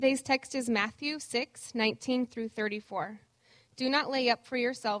Today's text is Matthew 6:19 through 34. Do not lay up for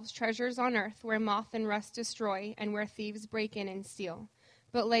yourselves treasures on earth where moth and rust destroy and where thieves break in and steal.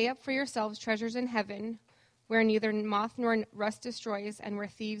 But lay up for yourselves treasures in heaven where neither moth nor rust destroys and where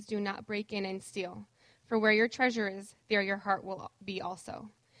thieves do not break in and steal. For where your treasure is, there your heart will be also.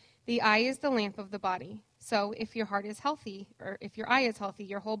 The eye is the lamp of the body. So if your heart is healthy, or if your eye is healthy,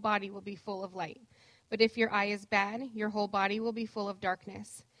 your whole body will be full of light. But if your eye is bad, your whole body will be full of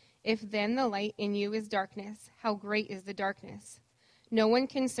darkness. If then the light in you is darkness, how great is the darkness? No one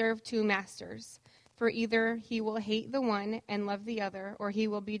can serve two masters, for either he will hate the one and love the other, or he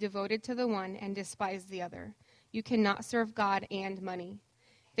will be devoted to the one and despise the other. You cannot serve God and money.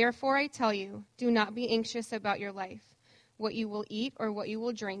 Therefore I tell you, do not be anxious about your life, what you will eat or what you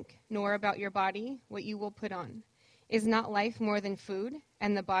will drink, nor about your body, what you will put on. Is not life more than food,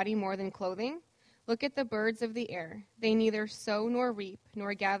 and the body more than clothing? Look at the birds of the air. They neither sow nor reap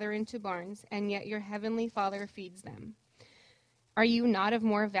nor gather into barns, and yet your heavenly Father feeds them. Are you not of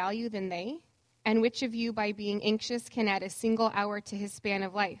more value than they? And which of you, by being anxious, can add a single hour to his span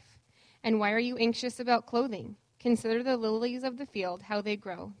of life? And why are you anxious about clothing? Consider the lilies of the field, how they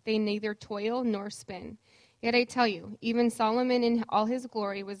grow. They neither toil nor spin. Yet I tell you, even Solomon in all his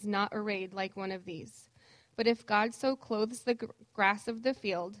glory was not arrayed like one of these. But if God so clothes the grass of the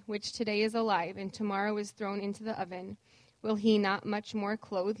field, which today is alive and tomorrow is thrown into the oven, will he not much more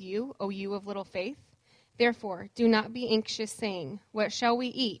clothe you, O you of little faith? Therefore, do not be anxious, saying, what shall we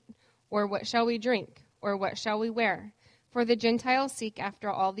eat? Or what shall we drink? Or what shall we wear? For the Gentiles seek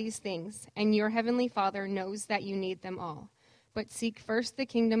after all these things, and your heavenly Father knows that you need them all. But seek first the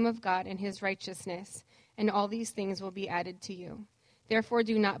kingdom of God and his righteousness, and all these things will be added to you. Therefore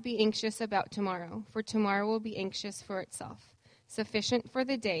do not be anxious about tomorrow, for tomorrow will be anxious for itself. Sufficient for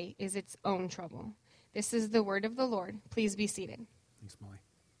the day is its own trouble. This is the word of the Lord. Please be seated. Thanks, Molly.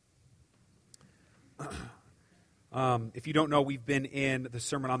 If you don't know, we've been in the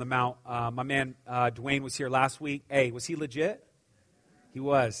Sermon on the Mount. My man Dwayne was here last week. Hey, was he legit? He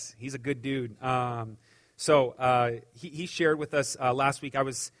was. He's a good dude. He shared with us last week. I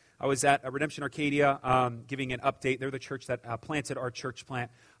was at Redemption Arcadia giving an update. They're the church that planted our church plant.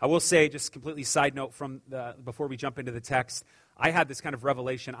 I will say, just completely side note before we jump into the text, I had this kind of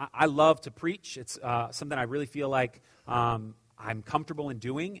revelation. I love to preach. It's something I really feel like I'm comfortable in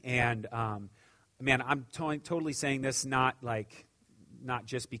doing. And man, I'm totally saying this not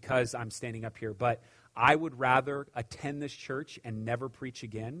just because I'm standing up here, but I would rather attend this church and never preach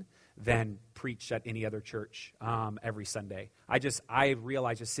again than preach at any other church every Sunday. I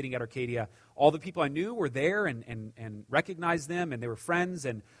realized just sitting at Arcadia, all the people I knew were there and recognized them, and they were friends.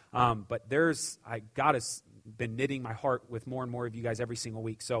 And but God has been knitting my heart with more and more of you guys every single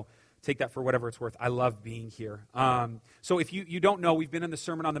week. So take that for whatever it's worth. I love being here. So if you don't know, we've been in the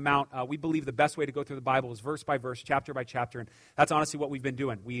Sermon on the Mount. We believe the best way to go through the Bible is verse by verse, chapter by chapter, and that's honestly what we've been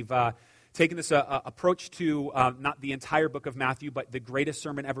doing. We've taken this approach to not the entire book of Matthew, but the greatest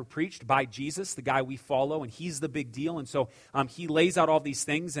sermon ever preached by Jesus, the guy we follow, and he's the big deal. And so he lays out all these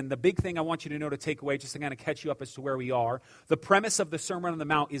things. And the big thing I want you to know to take away, just to kind of catch you up as to where we are, the premise of the Sermon on the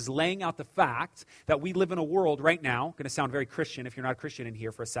Mount is laying out the fact that we live in a world right now, going to sound very Christian if you're not a Christian in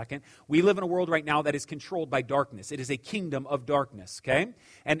here for a second, we live in a world right now that is controlled by darkness. It is a kingdom of darkness, okay?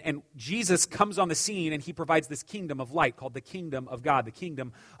 And Jesus comes on the scene and he provides this kingdom of light called the kingdom of God, the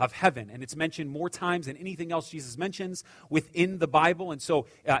kingdom of heaven. And it's mentioned more times than anything else Jesus mentions within the Bible. And so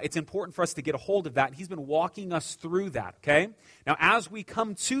it's important for us to get a hold of that. And he's been walking us through that, okay? Now, as we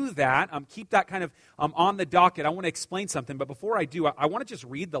come to that, keep that kind of on the docket. I want to explain something. But before I do, I want to just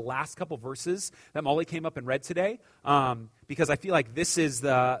read the last couple verses that Molly came up and read today, because I feel like this is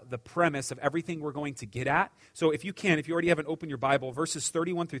the premise of everything we're going to get at. So if you already haven't opened your Bible, verses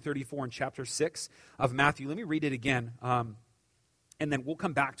 31 through 34 in chapter 6 of Matthew. Let me read it again. And then we'll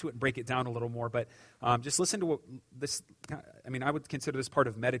come back to it and break it down a little more. But just listen to what this, I would consider this part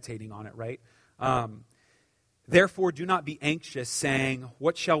of meditating on it, right? Therefore, do not be anxious, saying,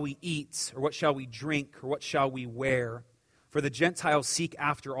 what shall we eat, or what shall we drink, or what shall we wear? For the Gentiles seek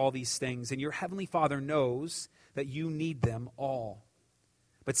after all these things, and your heavenly Father knows that you need them all.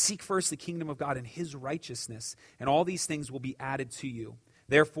 But seek first the kingdom of God and his righteousness, and all these things will be added to you.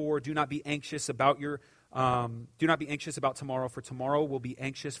 Therefore, do not be anxious about tomorrow, for tomorrow will be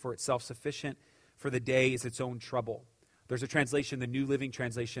anxious for itself. Sufficient for the day is its own trouble. There's a translation, the New Living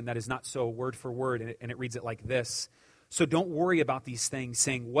Translation, that is not so word for word, and it reads it like this. So don't worry about these things,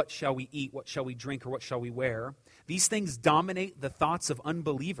 saying, what shall we eat, what shall we drink, or what shall we wear? These things dominate the thoughts of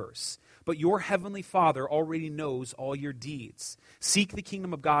unbelievers, but your heavenly Father already knows all your deeds. Seek the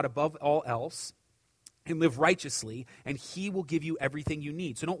kingdom of God above all else, and live righteously, and he will give you everything you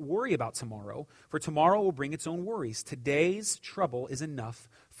need. So don't worry about tomorrow, for tomorrow will bring its own worries. Today's trouble is enough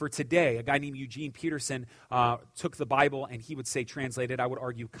for today. A guy named Eugene Peterson took the Bible, and he would say translated, I would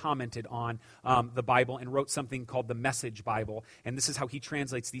argue commented on the Bible, and wrote something called the Message Bible. And this is how he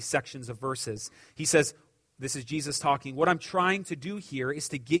translates these sections of verses. He says, this is Jesus talking, what I'm trying to do here is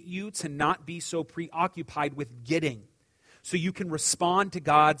to get you to not be so preoccupied with getting, so you can respond to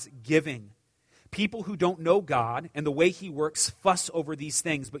God's giving. People who don't know God and the way he works fuss over these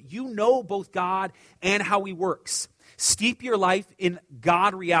things, but you know both God and how he works. Steep your life in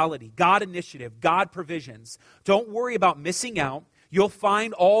God reality, God initiative, God provisions. Don't worry about missing out. You'll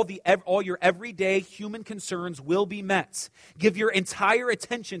find all your everyday human concerns will be met. Give your entire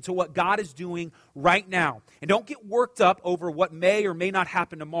attention to what God is doing right now. And don't get worked up over what may or may not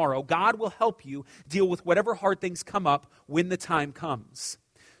happen tomorrow. God will help you deal with whatever hard things come up when the time comes.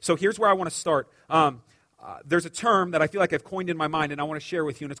 So here's where I want to start. There's a term that I feel like I've coined in my mind, and I want to share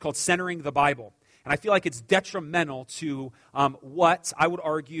with you, and it's called centering the Bible. And I feel like it's detrimental to what I would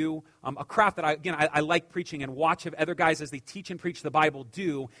argue a craft that I like preaching and watch of other guys as they teach and preach the Bible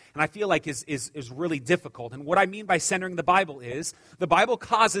do, and I feel like is really difficult. And what I mean by centering the Bible is the Bible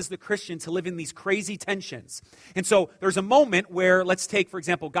causes the Christian to live in these crazy tensions. And so there's a moment where, let's take, for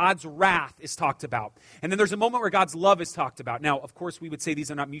example, God's wrath is talked about. And then there's a moment where God's love is talked about. Now, of course, we would say these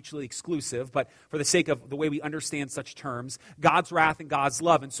are not mutually exclusive, but for the sake of the way we understand such terms, God's wrath and God's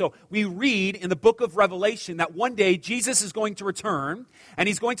love. And so we read in the book of Revelation that one day Jesus is going to return and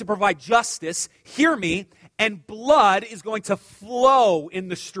he's going to provide justice, hear me, and blood is going to flow in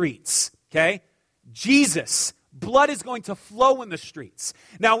the streets, okay? Jesus, blood is going to flow in the streets.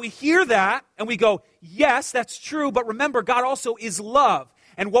 Now we hear that and we go, yes, that's true, but remember, God also is love.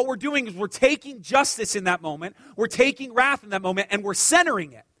 And what we're doing is we're taking justice in that moment, we're taking wrath in that moment, and we're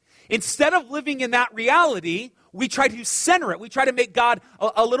centering it. Instead of living in that reality, we try to center it. We try to make God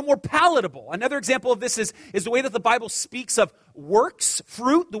a little more palatable. Another example of this is the way that the Bible speaks of works,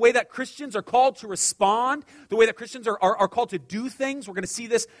 fruit, the way that Christians are called to respond, the way that Christians are called to do things. We're going to see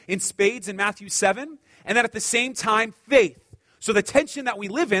this in spades in Matthew 7. And then at the same time, faith. So the tension that we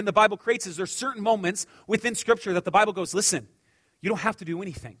live in, the Bible creates, is there's certain moments within Scripture that the Bible goes, listen, you don't have to do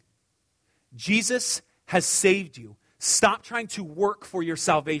anything. Jesus has saved you. Stop trying to work for your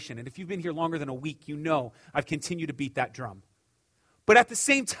salvation. And if you've been here longer than a week, you know I've continued to beat that drum. But at the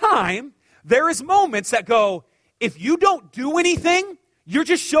same time, there is moments that go, if you don't do anything, you're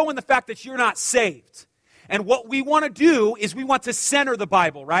just showing the fact that you're not saved. And what we want to do is we want to center the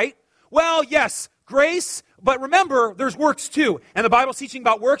Bible, right? Well, yes, grace, but remember, there's works too. And the Bible's teaching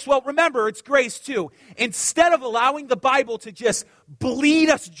about works. Well, remember, it's grace too. Instead of allowing the Bible to just bleed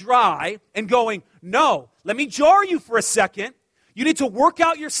us dry and going, no, let me jar you for a second. You need to work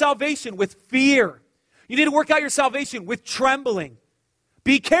out your salvation with fear. You need to work out your salvation with trembling.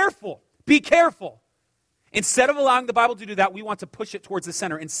 Be careful. Be careful. Instead of allowing the Bible to do that, we want to push it towards the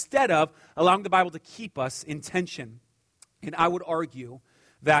center. Instead of allowing the Bible to keep us in tension. And I would argue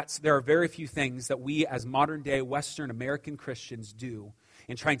that there are very few things that we as modern-day Western American Christians do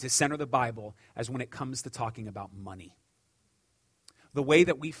in trying to center the Bible as when it comes to talking about money. The way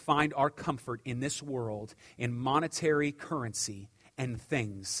that we find our comfort in this world in monetary currency and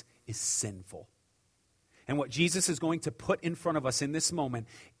things is sinful. And what Jesus is going to put in front of us in this moment,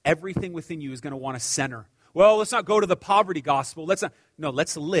 everything within you is going to want to center. Well, let's not go to the poverty gospel. Let's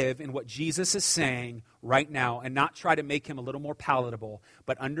live in what Jesus is saying right now and not try to make him a little more palatable,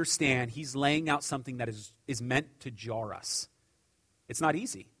 but understand he's laying out something that is meant to jar us. It's not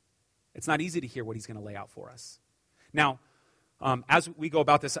easy. It's not easy to hear what he's going to lay out for us. Now, as we go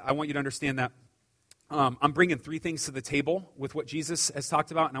about this, I want you to understand that I'm bringing three things to the table with what Jesus has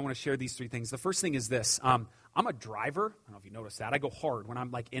talked about, and I want to share these three things. The first thing is this. I'm a driver. I don't know if you noticed that. I go hard when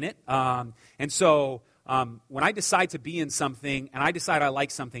I'm in it. And so when I decide to be in something and I decide I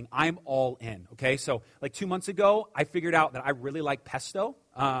like something, I'm all in, okay? So 2 months ago, I figured out that I really like pesto.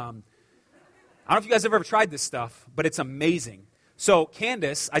 I don't know if you guys have ever tried this stuff, but it's amazing. So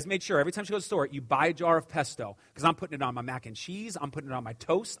Candace, I made sure every time she goes to the store, you buy a jar of pesto because I'm putting it on my mac and cheese, I'm putting it on my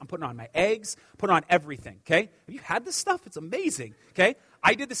toast, I'm putting it on my eggs, putting it on everything, okay? Have you had this stuff? It's amazing, okay?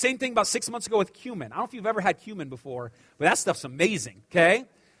 I did the same thing about 6 months ago with cumin. I don't know if you've ever had cumin before, but that stuff's amazing, okay?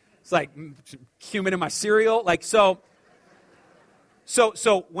 It's like cumin in my cereal, So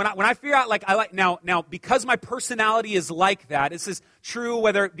when I figure out I like now because my personality is like that, this is true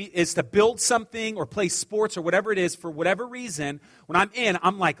whether it's to build something or play sports or whatever it is, for whatever reason, when I'm in,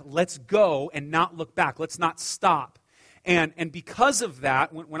 I'm like, let's go and not look back. Let's not stop. And because of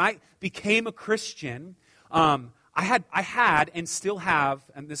that, when I became a Christian, I had and still have,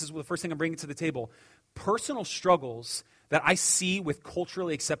 and this is the first thing I'm bringing to the table, personal struggles that I see with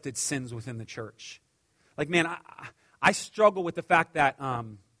culturally accepted sins within the church. Like, man, I struggle with the fact that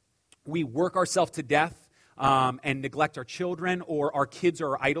we work ourselves to death and neglect our children, or our kids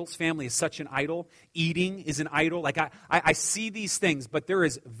are our idols. Family is such an idol. Eating is an idol. Like, I see these things, but there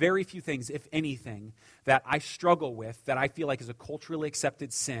is very few things, if anything, that I struggle with that I feel like is a culturally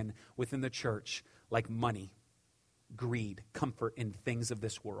accepted sin within the church, like money, greed, comfort in things of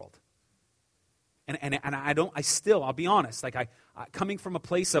this world. And I'll be honest, like I coming from a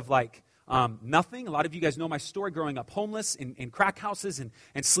place of like nothing. A lot of you guys know my story, growing up homeless in crack houses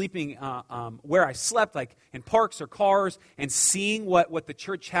and sleeping where I slept, like in parks or cars, and seeing what the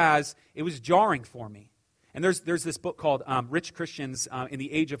church has, it was jarring for me. And there's this book called Rich Christians in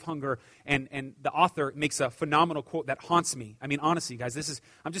the Age of Hunger, and the author makes a phenomenal quote that haunts me. I mean, honestly, guys,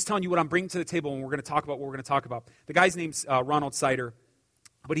 I'm just telling you what I'm bringing to the table, and we're going to talk about what we're going to talk about. The guy's name's Ronald Sider.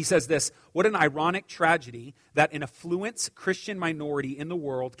 But he says this: what an ironic tragedy that an affluent Christian minority in the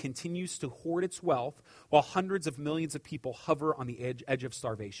world continues to hoard its wealth while hundreds of millions of people hover on the edge of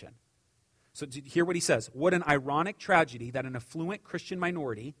starvation. So hear what he says. What an ironic tragedy that an affluent Christian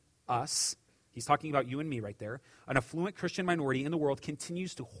minority, us, he's talking about you and me right there, an affluent Christian minority in the world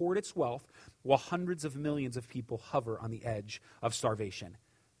continues to hoard its wealth while hundreds of millions of people hover on the edge of starvation.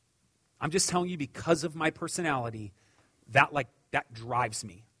 I'm just telling you, because of my personality, that drives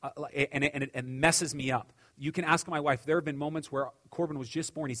me, and it messes me up. You can ask my wife. There have been moments where Corbin was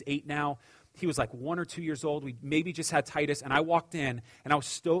just born. He's 8 now. He was like 1 or 2 years old. We maybe just had Titus, and I walked in, and I was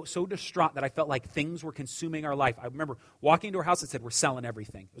so distraught that I felt like things were consuming our life. I remember walking into our house and said, we're selling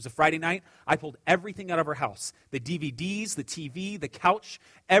everything. It was a Friday night. I pulled everything out of our house, the DVDs, the TV, the couch,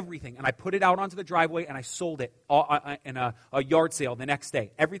 everything, and I put it out onto the driveway, and I sold it in a yard sale the next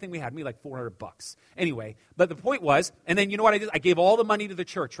day. Everything we had, like $400. Anyway, but the point was, and then you know what I did? I gave all the money to the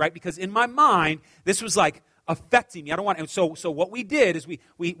church, right? Because in my mind, this was like affecting me. I don't want. And so what we did is we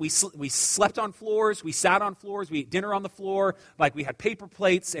slept on floors, we sat on floors, we ate dinner on the floor, like we had paper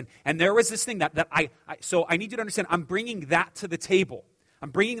plates, and there was this thing that I need you to understand. I'm bringing that to the table.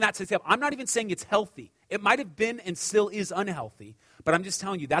 I'm not even saying it's healthy. It might have been and still is unhealthy, but I'm just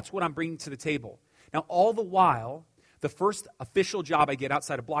telling you that's what I'm bringing to the table. Now, all the while, the first official job I get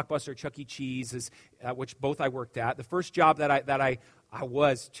outside of Blockbuster, Chuck E. Cheese, is which both I worked at. The first job that I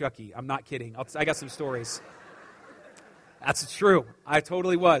was Chucky. I'm not kidding. I got some stories. That's true. I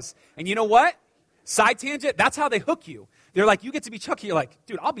totally was. And you know what? Side tangent, that's how they hook you. They're like, you get to be Chucky. You're like,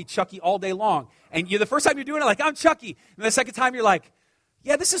 dude, I'll be Chucky all day long. And the first time you're doing it, like, I'm Chucky. And the second time you're like,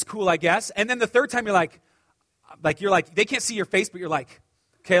 yeah, this is cool, I guess. And then the third time you're like, they can't see your face, but you're like,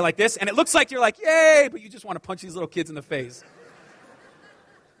 okay, like this. And it looks like you're like, yay, but you just want to punch these little kids in the face.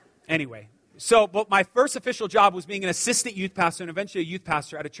 Anyway. But my first official job was being an assistant youth pastor and eventually a youth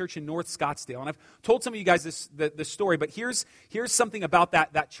pastor at a church in North Scottsdale. And I've told some of you guys this story, but here's something about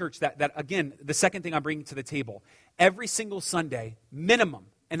that church that, again, the second thing I'm bringing to the table. Every single Sunday, minimum,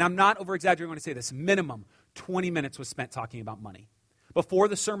 and I'm not over-exaggerating when I say this, minimum 20 minutes was spent talking about money. Before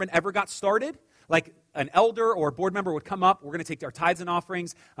the sermon ever got started, like an elder or a board member would come up, we're going to take our tithes and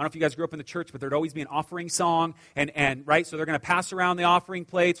offerings. I don't know if you guys grew up in the church, but there'd always be an offering song, and right, so they're going to pass around the offering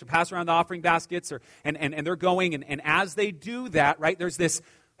plates or pass around the offering baskets, and they're going, and as they do that, right, there's this,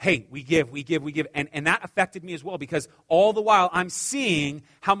 hey, we give, and that affected me as well, because all the while I'm seeing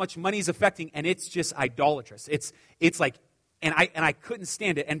how much money is affecting, and it's just idolatrous. It's like, and I couldn't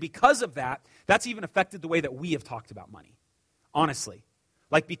stand it, and because of that, that's even affected the way that we have talked about money, honestly.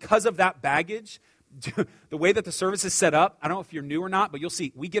 Like, because of that baggage, the way that the service is set up, I don't know if you're new or not, but you'll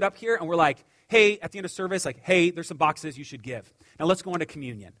see, we get up here and we're like, hey, at the end of service, like, hey, there's some boxes you should give. Now let's go into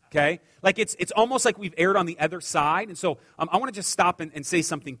communion, okay? Like, it's almost like we've erred on the other side. And so I want to just stop and say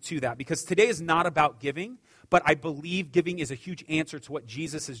something to that, because today is not about giving, but I believe giving is a huge answer to what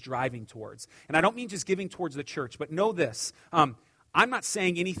Jesus is driving towards. And I don't mean just giving towards the church, but know this. I'm not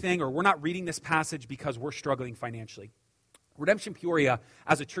saying anything, or we're not reading this passage because we're struggling financially. Redemption Peoria,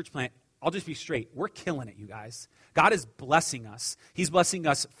 as a church plant, I'll just be straight. We're killing it, you guys. God is blessing us. He's blessing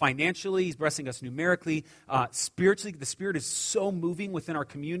us financially. He's blessing us numerically, spiritually. The Spirit is so moving within our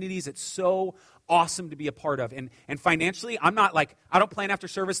communities. It's so awesome to be a part of. And financially, I'm not like, I don't plan after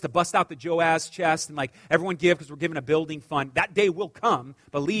service to bust out the Joaz chest and like everyone give because we're giving a building fund. That day will come,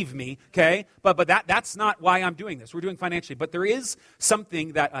 believe me, okay? But that's not why I'm doing this. We're doing financially. But there is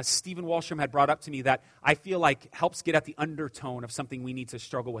something that Stephen Wallstrom had brought up to me that I feel like helps get at the undertone of something we need to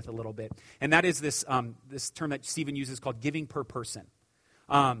struggle with a little bit. And that is this term that Stephen uses called giving per person.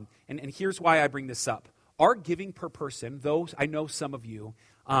 And here's why I bring this up. Our giving per person, though I know some of you,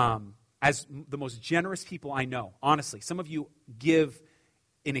 as the most generous people I know, honestly, some of you give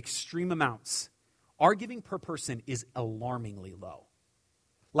in extreme amounts. our giving per person is alarmingly low.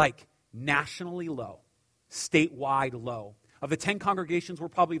 Like nationally low, statewide low. Of the 10 congregations, we're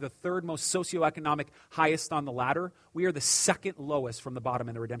probably the third most socioeconomic highest on the ladder. We are the second lowest from the bottom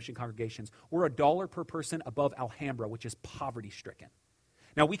in the redemption congregations. We're $1 per person above Alhambra, which is poverty-stricken.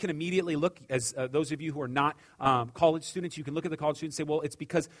 Now, we can immediately look, as those of you who are not college students, you can look at the college students and say, well, it's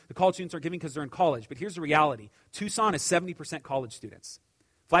because the college students are giving because they're in college. But here's the reality. Tucson is 70% college students.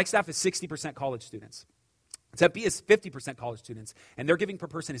 Flagstaff is 60% college students. Tempe is 50% college students, and their giving per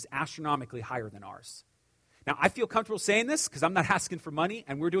person is astronomically higher than ours. Now, I feel comfortable saying this because I'm not asking for money,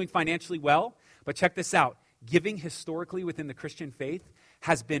 and we're doing financially well. But check this out. Giving historically within the Christian faith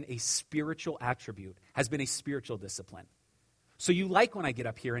has been a spiritual attribute, has been a spiritual discipline. So you like when I get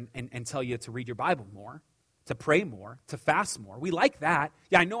up here and tell you to read your Bible more, to pray more, to fast more. We like that.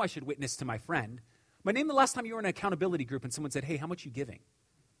 Yeah, I know I should witness to my friend. But name the last time you were in an accountability group and someone said, hey, how much are you giving?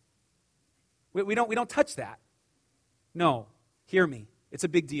 We don't touch that. No, hear me. It's a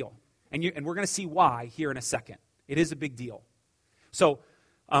big deal. And we're going to see why here in a second. It is a big deal. So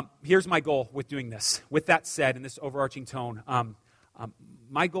here's my goal with doing this. With that said, in this overarching tone,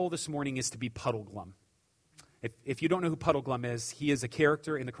 my goal this morning is to be Puddleglum. If you don't know who Puddleglum is, he is a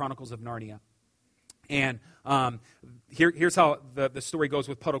character in the Chronicles of Narnia. And here's how the story goes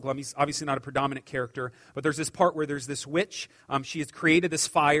with Puddleglum. He's obviously not a predominant character, but there's this part where there's this witch. She has created this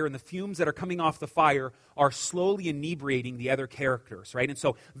fire, and the fumes that are coming off the fire are slowly inebriating the other characters, right? And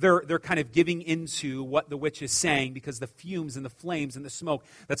so they're kind of giving into what the witch is saying because the fumes and the flames and the smoke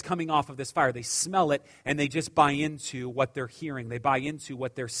that's coming off of this fire, they smell it, and they just buy into what they're hearing. They buy into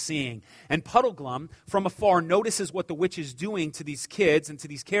what they're seeing. And Puddleglum, from afar, notices what the witch is doing to these kids and to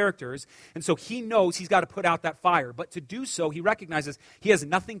these characters, and so he knows he's got to put out that fire. But to do so, he recognizes he has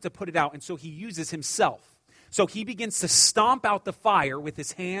nothing to put it out, and so he uses himself. So he begins to stomp out the fire with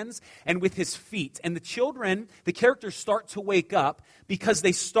his hands and with his feet. And the children, the characters start to wake up because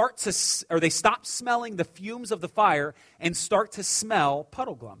they stop smelling the fumes of the fire and start to smell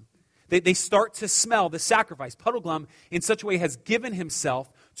Puddleglum. They start to smell the sacrifice. Puddleglum, in such a way, has given himself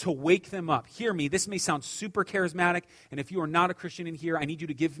to wake them up. Hear me, this may sound super charismatic, and if you are not a Christian in here, I need you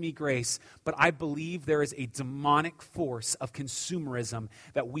to give me grace, but I believe there is a demonic force of consumerism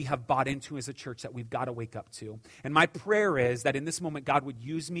that we have bought into as a church that we've got to wake up to. And my prayer is that in this moment, God would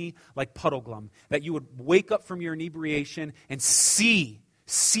use me like Puddleglum, that you would wake up from your inebriation and see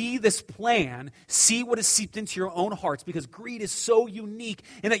this plan, see what has seeped into your own hearts, because greed is so unique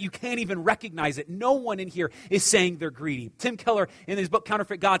in that you can't even recognize it. No one in here is saying they're greedy. Tim Keller, in his book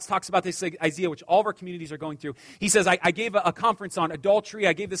Counterfeit Gods, talks about this idea which all of our communities are going through. He says, I gave a conference on adultery,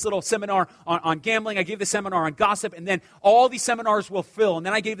 I gave this little seminar on gambling, I gave this seminar on gossip, and then all these seminars will fill, and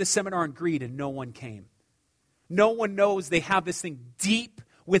then I gave this seminar on greed, and no one came. No one knows they have this thing deep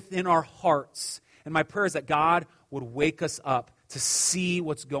within our hearts. And my prayer is that God would wake us up to see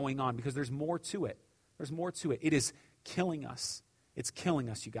what's going on, because there's more to it. There's more to it. It is killing us. It's killing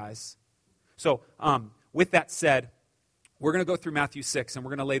us, you guys. So with that said, we're going to go through Matthew 6, and we're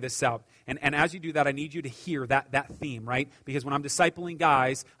going to lay this out. And as you do that, I need you to hear that theme, right? Because when I'm discipling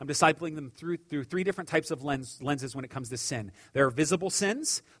guys, I'm discipling them through three different types of lenses when it comes to sin. There are visible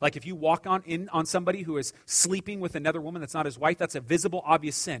sins, like if you walk on somebody who is sleeping with another woman that's not his wife, that's a visible,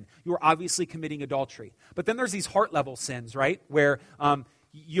 obvious sin. You are obviously committing adultery. But then there's these heart-level sins, right? Where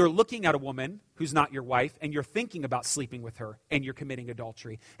you're looking at a woman who's not your wife, and you're thinking about sleeping with her, and you're committing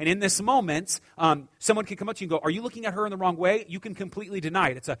adultery. And in this moment, someone can come up to you and go, are you looking at her in the wrong way? You can completely deny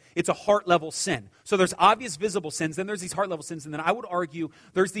it. It's a heart-level sin. So there's obvious visible sins, then there's these heart-level sins, and then I would argue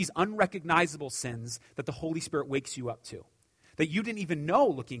there's these unrecognizable sins that the Holy Spirit wakes you up to, that you didn't even know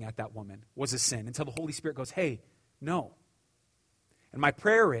looking at that woman was a sin until the Holy Spirit goes, hey, no. And my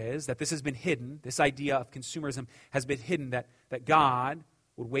prayer is that this has been hidden, this idea of consumerism has been hidden, that God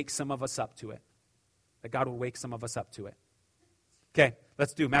would wake some of us up to it. That God will wake some of us up to it. Okay,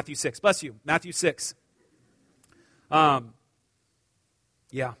 let's do Matthew 6. Bless you. Matthew 6. Let's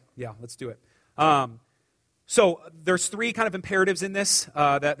do it. So there's three kind of imperatives in this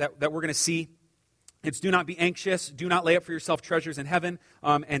that we're going to see. It's do not be anxious, do not lay up for yourself treasures in heaven,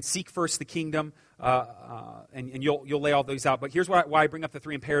 and seek first the kingdom, and you'll lay all those out. But here's why I bring up the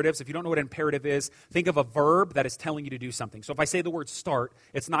three imperatives. If you don't know what an imperative is, think of a verb that is telling you to do something. So if I say the word start,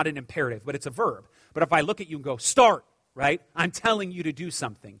 it's not an imperative, but it's a verb. But if I look at you and go, start, right? I'm telling you to do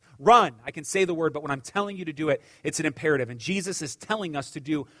something. Run. I can say the word, but when I'm telling you to do it, it's an imperative. And Jesus is telling us to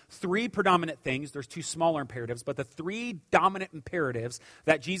do three predominant things. There's two smaller imperatives, but the three dominant imperatives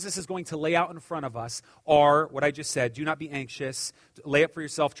that Jesus is going to lay out in front of us are what I just said. Do not be anxious. Lay up for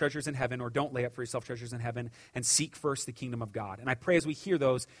yourself treasures in heaven, or don't lay up for yourself treasures in heaven, and seek first the kingdom of God. And I pray as we hear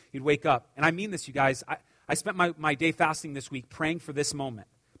those, you'd wake up. And I mean this, you guys. I spent my day fasting this week praying for this moment,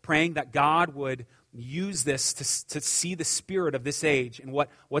 praying that God would use this to see the spirit of this age and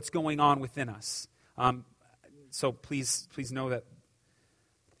what's going on within us. So please know that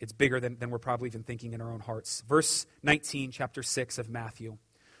it's bigger than we're probably even thinking in our own hearts. Verse 19, chapter 6 of Matthew.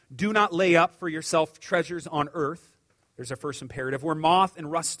 Do not lay up for yourself treasures on earth. There's our first imperative. Where moth and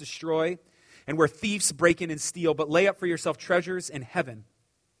rust destroy, and where thieves break in and steal, but lay up for yourself treasures in heaven.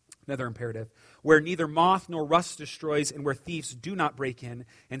 Another imperative. Where neither moth nor rust destroys, and where thieves do not break in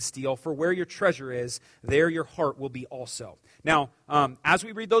and steal. For where your treasure is, there your heart will be also. Now, as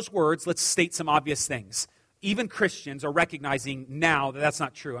we read those words, let's state some obvious things. Even Christians are recognizing now that that's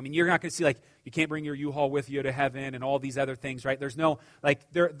not true. I mean, you're not going to see, like, you can't bring your U-Haul with you to heaven and all these other things, right? There's no, like,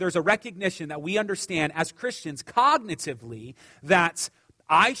 there's a recognition that we understand as Christians cognitively that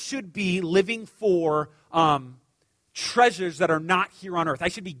I should be living for treasures that are not here on earth. I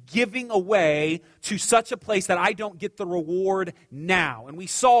should be giving away to such a place that I don't get the reward now. And we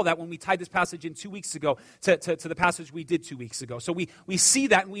saw that when we tied this passage in 2 weeks ago to the passage we did 2 weeks ago. So we see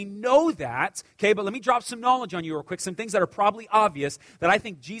that and we know that, okay, but let me drop some knowledge on you real quick, some things that are probably obvious that I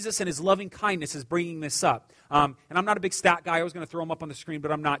think Jesus in his loving kindness is bringing this up. And I'm not a big stat guy. I was going to throw them up on the screen, but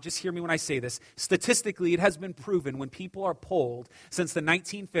I'm not. Just hear me when I say this. Statistically, it has been proven when people are polled since the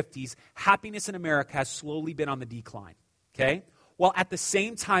 1950s, happiness in America has slowly been on the decline. Okay? While at the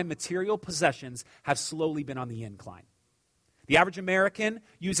same time, material possessions have slowly been on the incline. The average American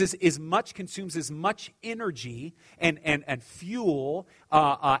consumes as much energy and fuel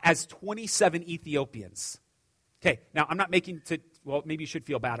as 27 Ethiopians. Okay, now I'm not maybe you should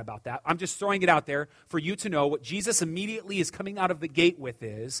feel bad about that. I'm just throwing it out there for you to know what Jesus immediately is coming out of the gate with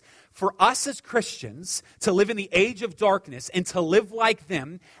is, for us as Christians to live in the age of darkness and to live like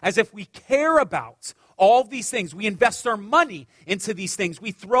them as if we care about all these things. We invest our money into these things.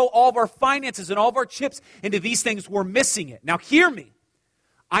 We throw all of our finances and all of our chips into these things. We're missing it. Now hear me.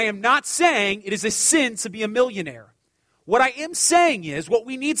 I am not saying it is a sin to be a millionaire. What I am saying is what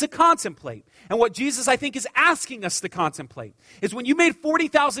we need to contemplate, and what Jesus, I think, is asking us to contemplate, is when you made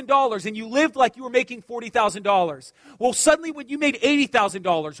 $40,000 and you lived like you were making $40,000, well, suddenly when you made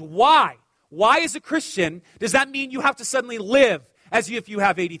 $80,000, why? Why, as a Christian, does that mean you have to suddenly live as if you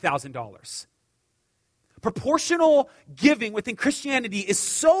have $80,000? Proportional giving within Christianity is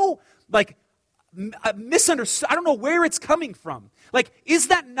so, misunderstood. I don't know where it's coming from. Is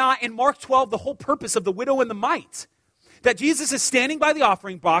that not in Mark 12 the whole purpose of the widow and the mite? That Jesus is standing by the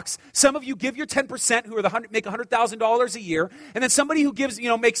offering box. Some of you give your 10% who make $100,000 a year, and then somebody who gives,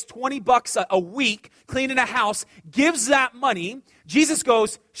 makes $20 a week cleaning a house gives that money. Jesus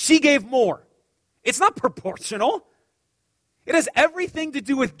goes, she gave more. It's not proportional. It has everything to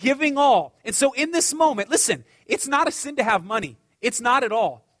do with giving all. And so in this moment, listen, it's not a sin to have money. It's not at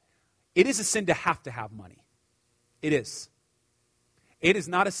all. It is a sin to have money. It is. It is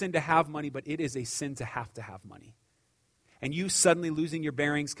not a sin to have money, but it is a sin to have money. And you suddenly losing your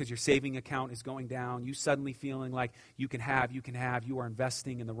bearings because your saving account is going down, you suddenly feeling like you are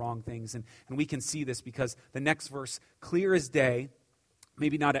investing in the wrong things. And we can see this because the next verse, clear as day,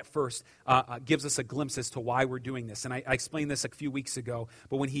 maybe not at first, gives us a glimpse as to why we're doing this. And I explained this a few weeks ago,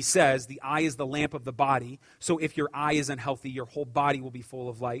 but when he says the eye is the lamp of the body, so if your eye is unhealthy, your whole body will be full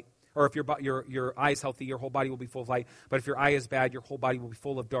of light. Or if your eye is healthy, your whole body will be full of light. But if your eye is bad, your whole body will be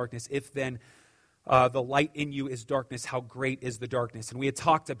full of darkness. If then the light in you is darkness, how great is the darkness? And we had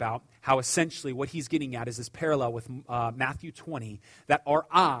talked about how essentially what he's getting at is this parallel with Matthew 20, that our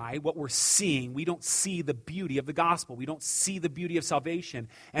eye, what we're seeing, we don't see the beauty of the gospel. We don't see the beauty of salvation.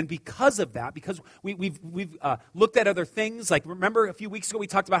 And because of that, because we've looked at other things, like remember a few weeks ago we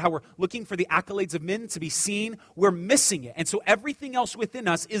talked about how we're looking for the accolades of men to be seen, we're missing it. And so everything else within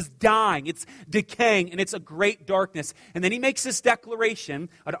us is dying, it's decaying, and it's a great darkness. And then he makes this declaration,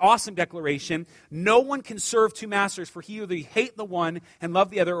 an awesome declaration: no one can serve two masters, for he either hate the one and love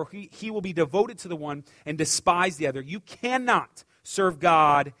the other, or he will be devoted to the one and despise the other. You cannot serve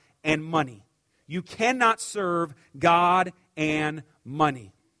God and money. You cannot serve God and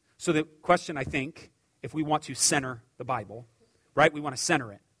money. So the question, I think, if we want to center the Bible, right? We want to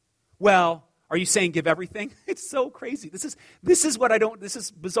center it. Well, are you saying give everything? It's so crazy. This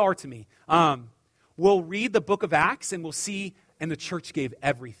is bizarre to me. We'll read the book of Acts and we'll see, and the church gave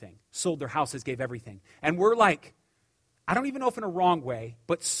everything. Sold their houses, gave everything. And we're like, I don't even know if in a wrong way,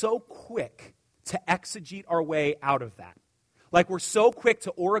 but so quick to exegete our way out of that. Like we're so quick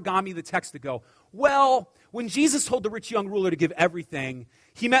to origami the text to go, well, when Jesus told the rich young ruler to give everything,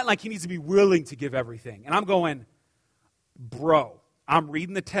 he meant like he needs to be willing to give everything. And I'm going, bro, I'm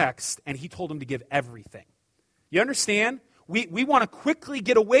reading the text and he told him to give everything. You understand? We want to quickly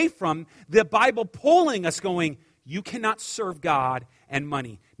get away from the Bible pulling us going, you cannot serve God and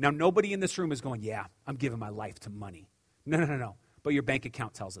money. Now, nobody in this room is going, yeah, I'm giving my life to money. No. But your bank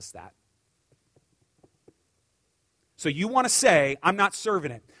account tells us that. So you want to say, I'm not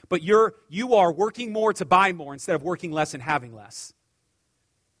serving it, but you are working more to buy more instead of working less and having less.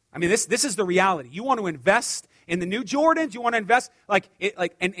 I mean, this is the reality. You want to invest in the new Jordans. You want to invest,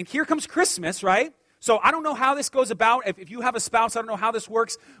 and here comes Christmas, right? So I don't know how this goes about. If you have a spouse, I don't know how this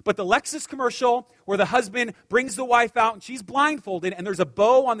works, but the Lexus commercial where the husband brings the wife out and she's blindfolded and there's a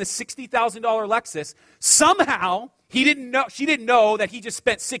bow on the $60,000 Lexus, somehow she didn't know that he just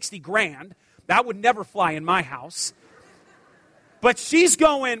spent $60,000. That would never fly in my house. But she's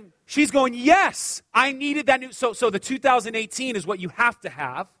going, yes, I needed that new. So the 2018 is what you have to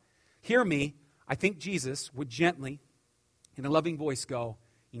have. Hear me. I think Jesus would gently, in a loving voice, go,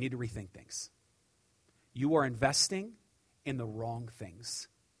 you need to rethink things. You are investing in the wrong things.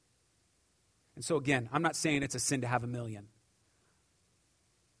 And so again, I'm not saying it's a sin to have $1 million.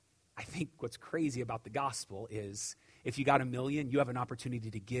 I think what's crazy about the gospel is if you got $1 million, you have an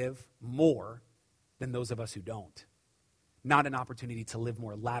opportunity to give more than those of us who don't. Not an opportunity to live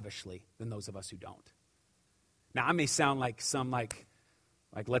more lavishly than those of us who don't. Now, I may sound like some like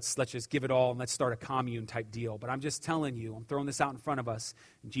let's just give it all and let's start a commune type deal, but I'm just telling you, I'm throwing this out in front of us.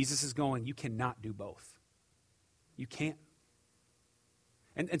 And Jesus is going, you cannot do both. You can't.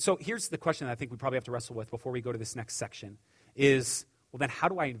 And so here's the question that I think we probably have to wrestle with before we go to this next section is, well, then how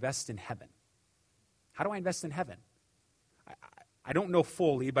do I invest in heaven? How do I invest in heaven? I don't know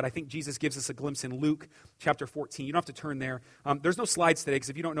fully, but I think Jesus gives us a glimpse in Luke chapter 14. You don't have to turn there. There's no slides today because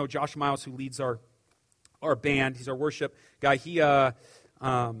if you don't know, Josh Miles, who leads our band, he's our worship guy.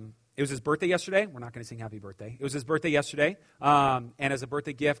 It was his birthday yesterday. We're not going to sing happy birthday. It was his birthday yesterday. And as a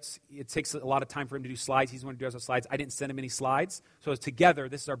birthday gift, it takes a lot of time for him to do slides. He's the one who does our slides. I didn't send him any slides. So together,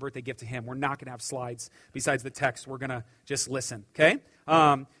 this is our birthday gift to him. We're not going to have slides besides the text. We're going to just listen, okay?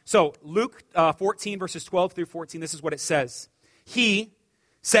 So Luke 14, verses 12 through 14, this is what it says. He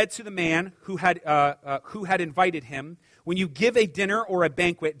said to the man who had invited him, when you give a dinner or a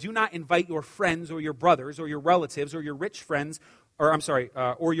banquet, do not invite your friends or your brothers or your relatives or your rich friends,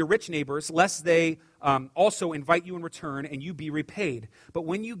 or your rich neighbors, lest they also invite you in return and you be repaid. But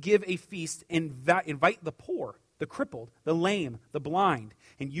when you give a feast, invite the poor, the crippled, the lame, the blind,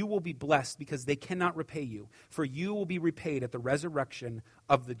 and you will be blessed because they cannot repay you, for you will be repaid at the resurrection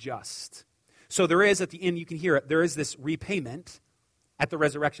of the just. So there is, at the end, you can hear it, there is this repayment at the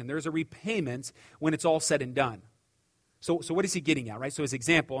resurrection. There is a repayment when it's all said and done. So what is he getting at, right? So his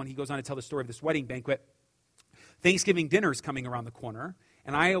example, and he goes on to tell the story of this wedding banquet. Thanksgiving dinner is coming around the corner,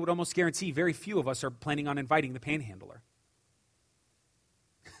 and I would almost guarantee very few of us are planning on inviting the panhandler.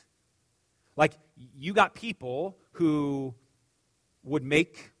 Like, you got people who would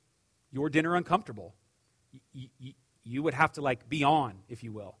make your dinner uncomfortable. You would have to, be on, if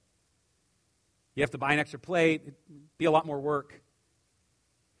you will. You have to buy an extra plate. It'd be a lot more work.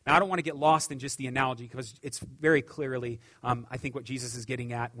 Now, I don't want to get lost in just the analogy because it's very clearly, I think, what Jesus is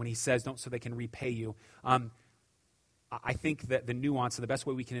getting at when he says, don't so they can repay you. I think that the nuance and the best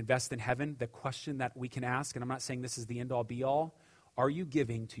way we can invest in heaven, the question that we can ask, and I'm not saying this is the end-all, be-all, are you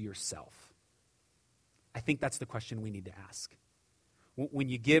giving to yourself? I think that's the question we need to ask. When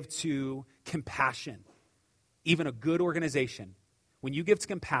you give to compassion, even a good organization, when you give to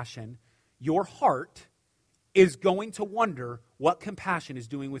compassion, your heart is going to wonder what Compassion is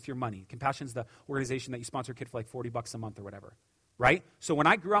doing with your money. Compassion's the organization that you sponsor a kid for like $40 a month or whatever, right? So when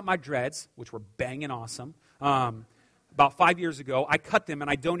I grew out my dreads, which were banging awesome, about 5 years ago, I cut them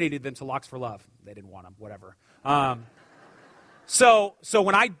and I donated them to Locks for Love. They didn't want them, whatever. So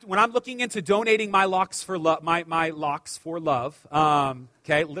when I'm looking into donating my locks for love, my locks for love,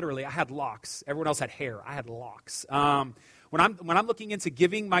 okay, literally, I had locks. Everyone else had hair. I had locks. When I'm looking into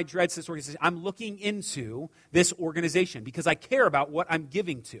giving my dreads to this organization, I'm looking into this organization because I care about what I'm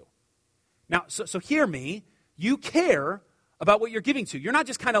giving to. Now, so hear me. You care about what you're giving to. You're not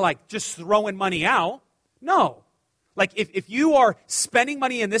just kind of just throwing money out. No. If you are spending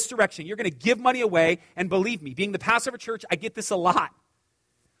money in this direction, you're going to give money away, and believe me, being the pastor of a church, I get this a lot.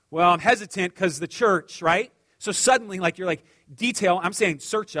 Well, I'm hesitant because the church, right? So suddenly, like you're like, detail, I'm saying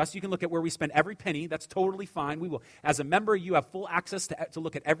search us. You can look at where we spend every penny. That's totally fine. We will. As a member, you have full access to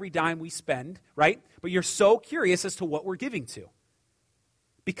look at every dime we spend, right? But you're so curious as to what we're giving to.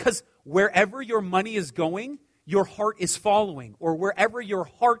 Because wherever your money is going, your heart is following. Or wherever your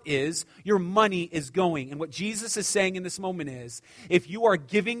heart is, your money is going. And what Jesus is saying in this moment is, if you are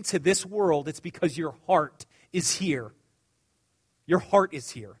giving to this world, it's because your heart is here. Your heart is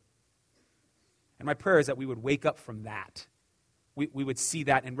here. And my prayer is that we would wake up from that. We would see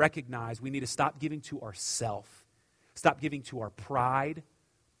that and recognize we need to stop giving to ourselves. Stop giving to our pride.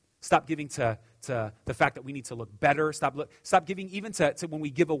 Stop giving to the fact that we need to look better. Stop giving even to when we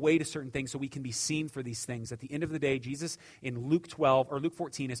give away to certain things so we can be seen for these things. At the end of the day, Jesus in Luke 12 or Luke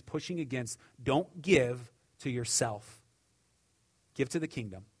 14 is pushing against, don't give to yourself. Give to the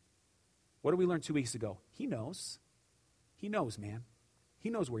kingdom. What did we learn 2 weeks ago? He knows. He knows, man.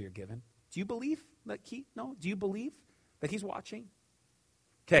 He knows where you're giving. Do you believe that do you believe that he's watching?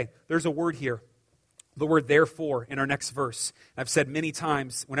 Okay, there's a word here. The word therefore in our next verse. I've said many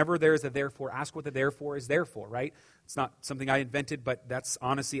times, whenever there is a therefore, ask what the therefore is there for, right? It's not something I invented, but that's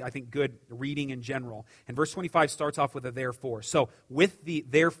honestly, I think, good reading in general. And verse 25 starts off with a therefore. So with the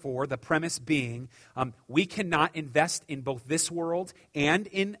therefore, the premise being, we cannot invest in both this world and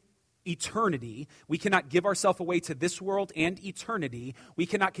in eternity. We cannot give ourselves away to this world and eternity. We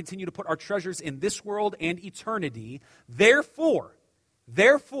cannot continue to put our treasures in this world and eternity. Therefore,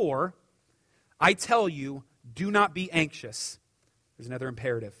 I tell you, do not be anxious. There's another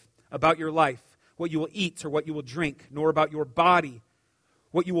imperative. About your life, what you will eat or what you will drink, nor about your body,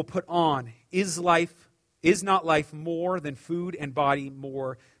 what you will put on. Is not life more than food, and body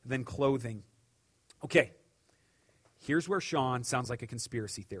more than clothing? Okay. Here's where Sean sounds like a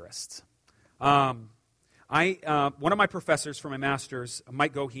conspiracy theorist. One of my professors for my master's,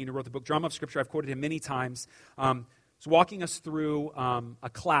 Mike Goheen, who wrote the book Drama of Scripture, I've quoted him many times, is walking us through a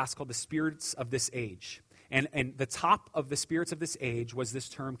class called The Spirits of This Age. And the top of the spirits of this age was this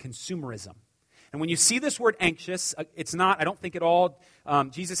term consumerism. And when you see this word anxious, it's not, I don't think at all,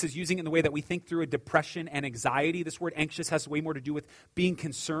 Jesus is using it in the way that we think through a depression and anxiety. This word anxious has way more to do with being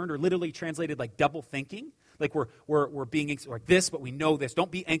concerned, or literally translated like double thinking. Like we're being anxious like this, but we know this. Don't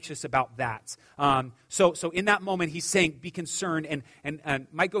be anxious about that. So in that moment, he's saying be concerned. And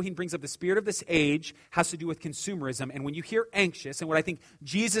Mike Goheen brings up the spirit of this age has to do with consumerism. And when you hear anxious, and what I think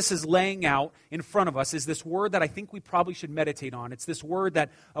Jesus is laying out in front of us is this word that I think we probably should meditate on. It's this word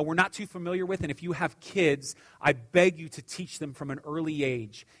that we're not too familiar with. And if you have kids, I beg you to teach them from an early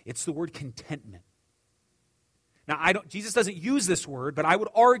age. It's the word contentment. Now, Jesus doesn't use this word, but I would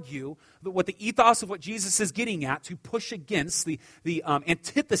argue that what the ethos of what Jesus is getting at to push against the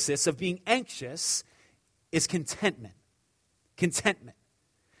antithesis of being anxious is contentment. Contentment.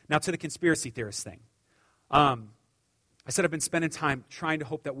 Now, to the conspiracy theorist thing. I said I've been spending time trying to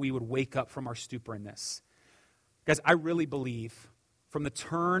hope that we would wake up from our stupor in this. Guys, I really believe from the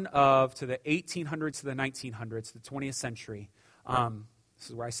turn to the 1800s to the 1900s, the 20th century, this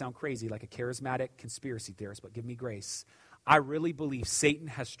is where I sound crazy, like a charismatic conspiracy theorist, but give me grace. I really believe Satan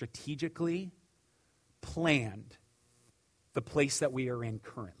has strategically planned the place that we are in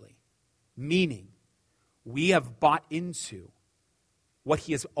currently. Meaning, we have bought into what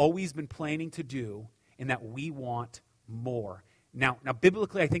he has always been planning to do, in that we want more. Now,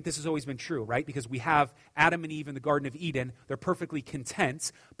 biblically, I think this has always been true, right? Because we have Adam and Eve in the Garden of Eden. They're perfectly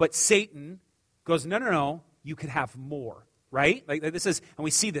content. But Satan goes, no, you could have more. Right? Like this is, and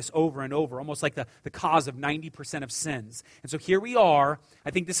we see this over and over, almost like the cause of 90% of sins. And so here we are.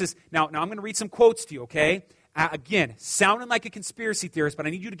 I think this is, now I'm going to read some quotes to you, okay? Again, sounding like a conspiracy theorist, but I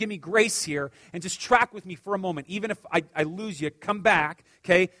need you to give me grace here and just track with me for a moment. Even if I lose you, come back,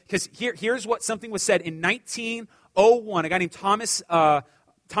 okay? Because here's what something was said in 1901. A guy named Thomas,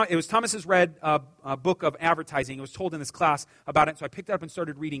 it was Thomas's read book of advertising. It was told in this class about it, so I picked it up and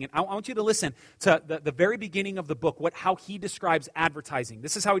started reading it. I want you to listen to the very beginning of the book, how he describes advertising.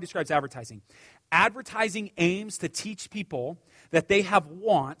 This is how he describes advertising. Advertising aims to teach people that they have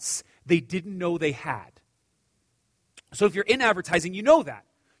wants they didn't know they had. So if you're in advertising, you know that.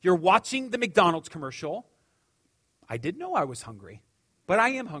 You're watching the McDonald's commercial. I didn't know I was hungry, but I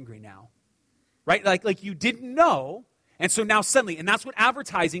am hungry now. Right? Like you didn't know. And so now suddenly, and that's what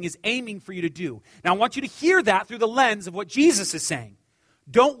advertising is aiming for you to do. Now I want you to hear that through the lens of what Jesus is saying.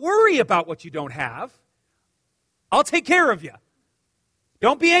 Don't worry about what you don't have. I'll take care of you.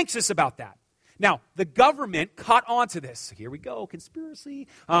 Don't be anxious about that. Now, the government caught on to this. Here we go, conspiracy.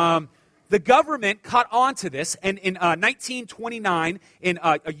 The government caught on to this, and in 1929, in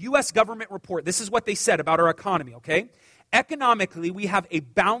a U.S. government report, this is what they said about our economy, okay? economically, we have a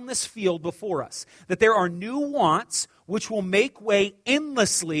boundless field before us, that there are new wants which will make way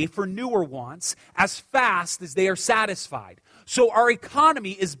endlessly for newer wants as fast as they are satisfied. So our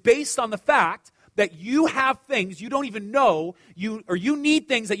economy is based on the fact that you have things you don't even know, you need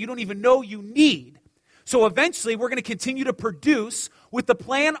things that you don't even know you need. So eventually, we're going to continue to produce with the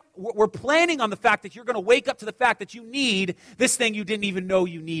plan. We're planning on the fact that you're going to wake up to the fact that you need this thing you didn't even know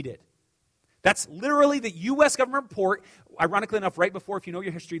you needed. That's literally the U.S. government report, ironically enough, right before, if you know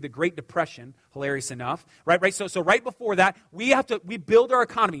your history, the Great Depression, hilarious enough, right? So right before that, we build our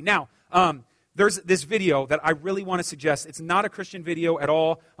economy. Now, there's this video that I really want to suggest. It's not a Christian video at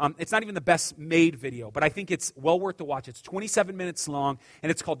all. It's not even the best made video, but I think it's well worth the watch. It's 27 minutes long,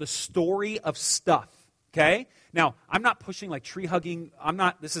 and it's called The Story of Stuff. Okay? Now, I'm not pushing like tree hugging.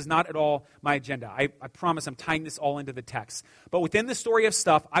 This is not at all my agenda. I promise I'm tying this all into the text. But within the story of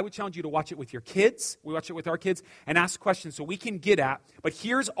stuff, I would challenge you to watch it with your kids. We watch it with our kids and ask questions so we can get at. But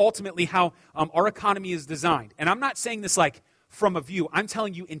here's ultimately how our economy is designed. And I'm not saying this like from a view. I'm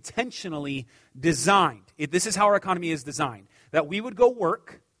telling you intentionally designed. This is how our economy is designed. That we would go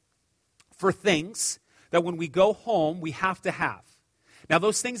work for things that when we go home, we have to have. Now,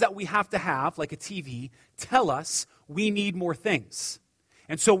 those things that we have to have, like a TV, tell us we need more things.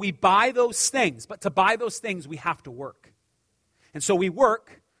 And so we buy those things. But to buy those things, we have to work. And so we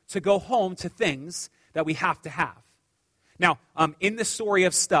work to go home to things that we have to have. Now, in the story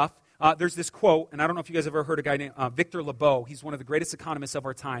of stuff, there's this quote, and I don't know if you guys have ever heard a guy named Victor Lebow. He's one of the greatest economists of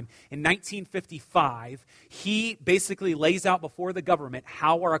our time. In 1955, he basically lays out before the government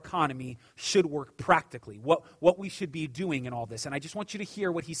how our economy should work practically, what we should be doing in all this. And I just want you to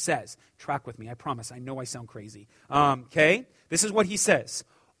hear what he says. Track with me, I promise. I know I sound crazy. Okay? This is what he says.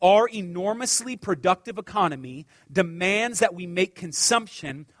 Our enormously productive economy demands that we make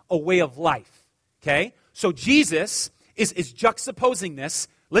consumption a way of life. Okay? So Jesus is juxtaposing this.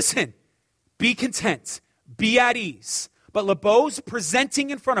 Listen, be content, be at ease. But Lebow's presenting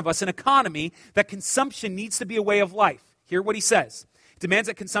in front of us an economy that consumption needs to be a way of life. Hear what he says. It demands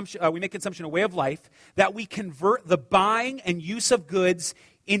that we make consumption a way of life, that we convert the buying and use of goods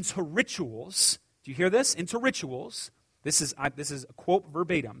into rituals. Do you hear this? Into rituals. This is a quote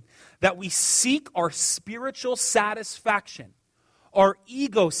verbatim. That we seek our spiritual satisfaction, our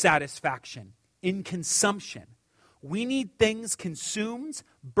ego satisfaction in consumption. We need things consumed,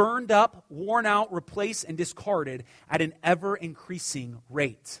 burned up, worn out, replaced, and discarded at an ever-increasing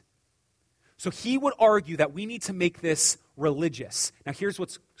rate. So he would argue that we need to make this religious. Now here's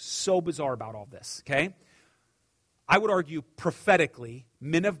what's so bizarre about all this, okay? I would argue prophetically,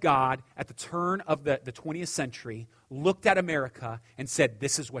 men of God at the turn of the 20th century looked at America and said,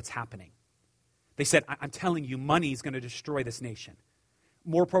 this is what's happening. They said, I'm telling you, money is going to destroy this nation.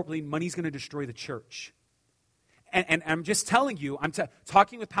 More appropriately, money is going to destroy the church. And I'm just telling you, I'm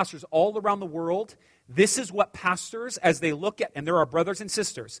talking with pastors all around the world. This is what pastors, as they look at, and there are brothers and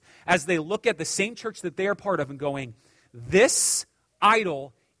sisters, as they look at the same church that they are part of and going, this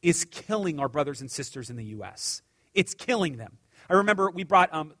idol is killing our brothers and sisters in the U.S. It's killing them. I remember we brought,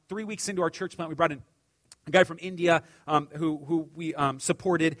 3 weeks into our church plant, we brought in a guy from India who we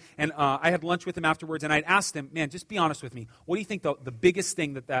supported, and I had lunch with him afterwards, and I'd asked him, man, just be honest with me. What do you think the biggest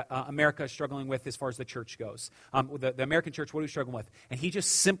thing that America is struggling with as far as the church goes? The American church, what are we struggling with? And he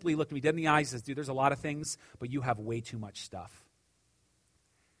just simply looked me dead in the eyes and says, dude, there's a lot of things, but you have way too much stuff.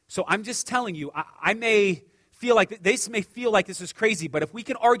 So I'm just telling you, I may feel like, this may feel like this is crazy, but if we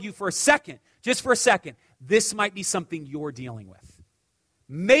can argue for a second, just for a second, this might be something you're dealing with.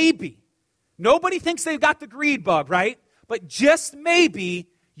 Maybe. Nobody thinks they've got the greed bug, right? But just maybe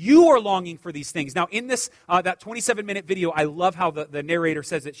you are longing for these things. Now, in this that 27-minute video, I love how the narrator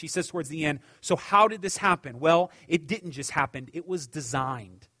says it. She says towards the end, so how did this happen? Well, it didn't just happen. It was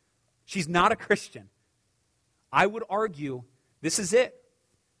designed. She's not a Christian. I would argue this is it.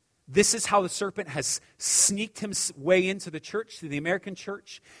 This is how the serpent has sneaked his way into the church, to the American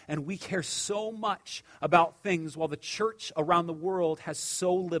church, and we care so much about things while the church around the world has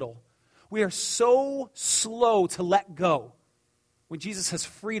so little. We are so slow to let go when Jesus has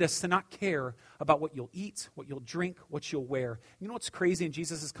freed us to not care about what you'll eat, what you'll drink, what you'll wear. You know what's crazy in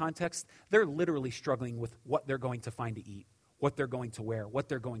Jesus' context? They're literally struggling with what they're going to find to eat, what they're going to wear, what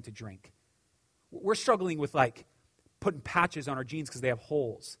they're going to drink. We're struggling with like putting patches on our jeans because they have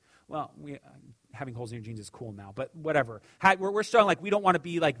holes. Well, having holes in your jeans is cool now, but whatever. We're struggling like we don't want to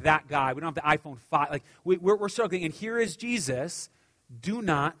be like that guy. We don't have the iPhone 5. Like we're struggling, and here is Jesus. Do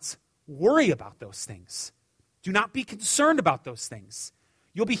not worry about those things. Do not be concerned about those things.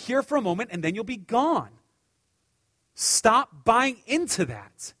 You'll be here for a moment and then you'll be gone. Stop buying into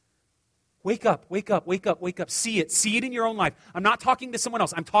that. Wake up, wake up, wake up, wake up. See it. See it in your own life. I'm not talking to someone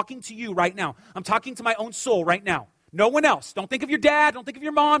else. I'm talking to you right now. I'm talking to my own soul right now. No one else. Don't think of your dad. Don't think of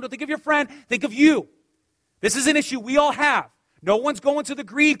your mom. Don't think of your friend. Think of you. This is an issue we all have. No one's going to the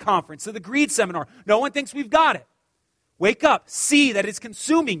greed conference, to the greed seminar. No one thinks we've got it. Wake up. See that it's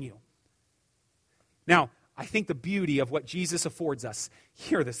consuming you. Now, I think the beauty of what Jesus affords us,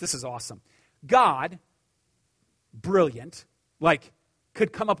 hear this. This is awesome. God, brilliant,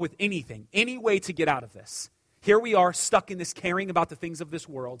 could come up with anything, any way to get out of this. Here we are stuck in this caring about the things of this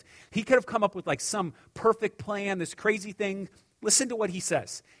world. He could have come up with some perfect plan, this crazy thing. Listen to what he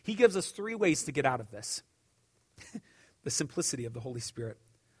says. He gives us 3 ways to get out of this. The simplicity of the Holy Spirit.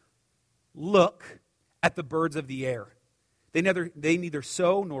 Look at the birds of the air. They neither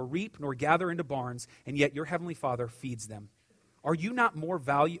sow nor reap nor gather into barns, and yet your heavenly Father feeds them. Are you not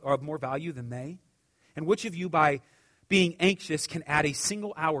of more value than they? And which of you by being anxious can add a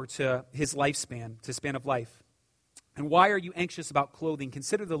single hour to his lifespan, to span of life? And why are you anxious about clothing?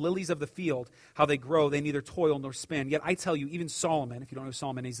 Consider the lilies of the field, how they grow. They neither toil nor spin. Yet I tell you, even Solomon, if you don't know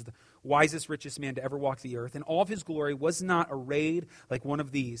Solomon, he's the wisest, richest man to ever walk the earth. And all of his glory was not arrayed like one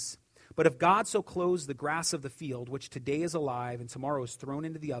of these. But if God so clothes the grass of the field, which today is alive and tomorrow is thrown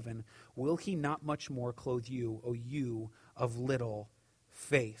into the oven, will he not much more clothe you, O you of little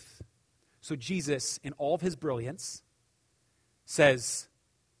faith? So Jesus, in all of his brilliance, says,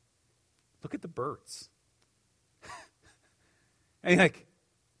 look at the birds. And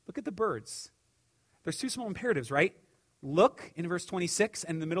look at the birds. There's 2 small imperatives, right? Look in verse 26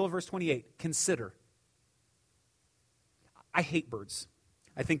 and in the middle of verse 28. Consider. I hate birds.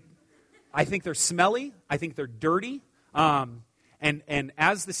 I think they're smelly. I think they're dirty. And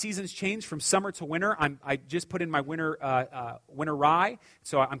as the seasons change from summer to winter, I just put in my winter rye,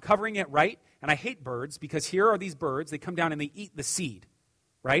 so I'm covering it right. And I hate birds because here are these birds. They come down and they eat the seed,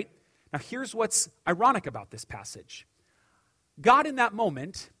 right? Now here's what's ironic about this passage. God in that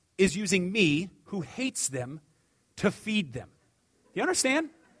moment is using me, who hates them, to feed them. You understand?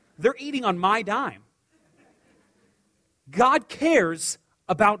 They're eating on my dime. God cares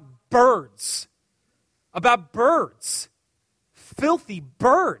about birds. About birds. Filthy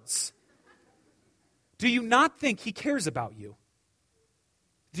birds. Do you not think he cares about you?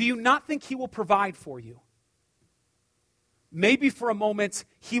 Do you not think he will provide for you? Maybe for a moment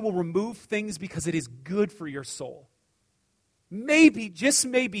he will remove things because it is good for your soul. Maybe, just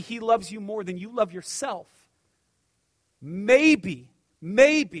maybe, he loves you more than you love yourself. Maybe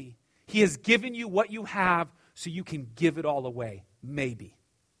he has given you what you have so you can give it all away. Maybe.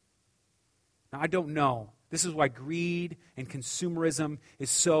 Now, I don't know. This is why greed and consumerism is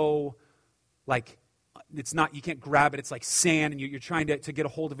so, it's not, you can't grab it. It's like sand, and you're trying to get a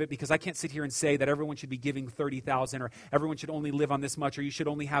hold of it, because I can't sit here and say that everyone should be giving $30,000 or everyone should only live on this much or you should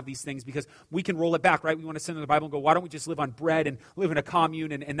only have these things, because we can roll it back, right? We want to send in the Bible and go, why don't we just live on bread and live in a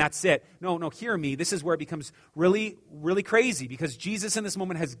commune and that's it? No, hear me. This is where it becomes really, really crazy, because Jesus in this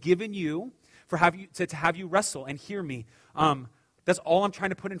moment has given you to have you wrestle. And hear me. That's all I'm trying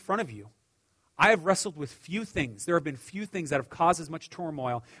to put in front of you. I have wrestled with few things. There have been few things that have caused as much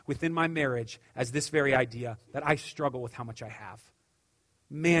turmoil within my marriage as this very idea that I struggle with how much I have.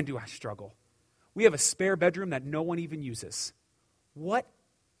 Man, do I struggle. We have a spare bedroom that no one even uses. Why?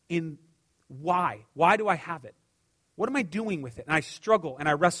 Why do I have it? What am I doing with it? And I struggle and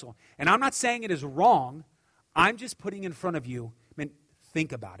I wrestle. And I'm not saying it is wrong. I'm just putting in front of you,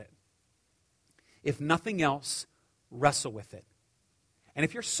 think about it. If nothing else, wrestle with it. And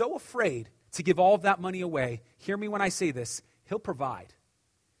if you're so afraid to give all of that money away, hear me when I say this, he'll provide.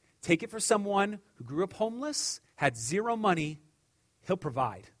 Take it for someone who grew up homeless, had zero money, he'll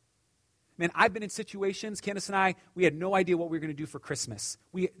provide. Man, I've been in situations, Candace and I, we had no idea what we were going to do for Christmas.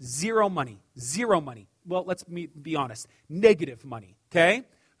 We had zero money. Well, let's be honest, negative money, okay?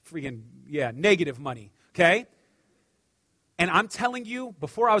 Negative money, okay? And I'm telling you,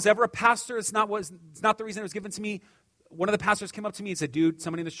 before I was ever a pastor, it's not the reason it was given to me. One of the pastors came up to me and said, dude,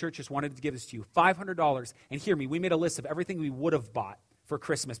 somebody in this church just wanted to give this to you. $500. And hear me, we made a list of everything we would have bought for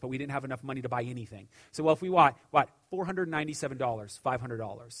Christmas, but we didn't have enough money to buy anything. So, well, if we want, $497,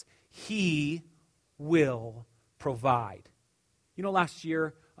 $500. He will provide. You know, last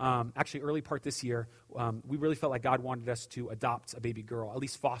year, actually early part this year, we really felt like God wanted us to adopt a baby girl, at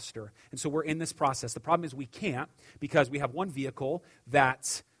least foster. And so we're in this process. The problem is we can't, because we have one vehicle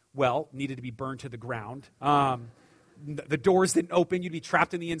that, needed to be burned to the ground. The doors didn't open. You'd be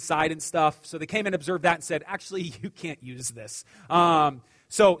trapped in the inside and stuff. So they came and observed that and said, actually, you can't use this.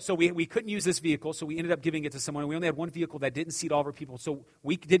 So we couldn't use this vehicle, so we ended up giving it to someone. We only had one vehicle that didn't seat all of our people. So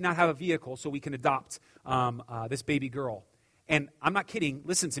we did not have a vehicle so we can adopt this baby girl. And I'm not kidding,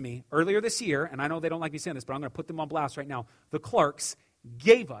 listen to me. Earlier this year, and I know they don't like me saying this, but I'm going to put them on blast right now. The Clarks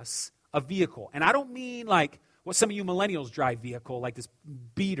gave us a vehicle. And I don't mean like what some of you millennials drive vehicle, like this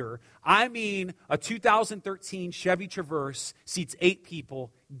beater. I mean a 2013 Chevy Traverse, seats 8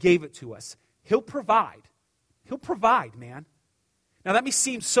 people, gave it to us. He'll provide. He'll provide, man. Now that may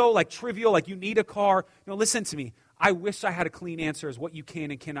seem so like trivial, like you need a car. No, listen to me. I wish I had a clean answer as what you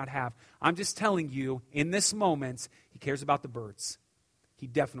can and cannot have. I'm just telling you, in this moment, he cares about the birds. He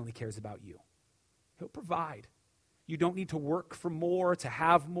definitely cares about you. He'll provide. You don't need to work for more, to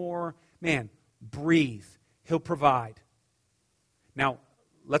have more. Man, breathe. He'll provide. Now,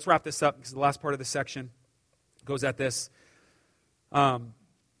 let's wrap this up because the last part of the section goes at this.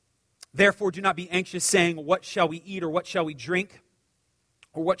 Therefore, do not be anxious, saying, what shall we eat, or what shall we drink,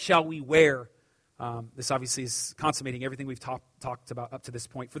 or what shall we wear? This obviously is consummating everything we've talked about up to this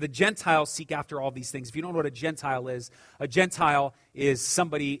point. For the Gentiles seek after all these things. If you don't know what a Gentile is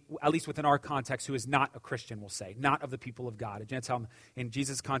somebody, at least within our context, who is not a Christian, we'll say, not of the people of God. A Gentile in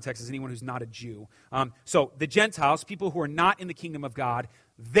Jesus' context is anyone who's not a Jew. So the Gentiles, people who are not in the kingdom of God,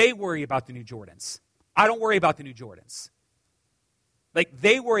 they worry about the new Jordans. I don't worry about the new Jordans. Like,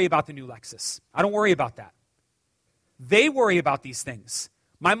 they worry about the new Lexus. I don't worry about that. They worry about these things.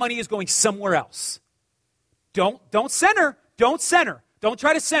 My money is going somewhere else. Don't center. Don't center. Don't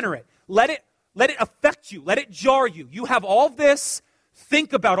try to center it. Let it affect you. Let it jar you. You have all this.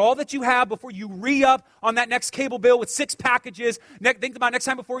 Think about all that you have before you re-up on that next cable bill with 6 packages. Think about next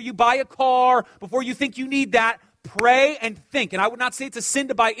time before you buy a car, before you think you need that. Pray and think. And I would not say it's a sin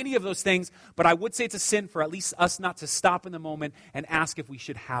to buy any of those things, but I would say it's a sin for at least us not to stop in the moment and ask if we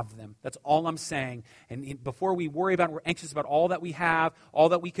should have them. That's all I'm saying. And before we worry about, we're anxious about all that we have, all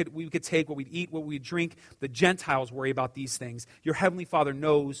that we could take, what we'd eat, what we'd drink, the Gentiles worry about these things. Your Heavenly Father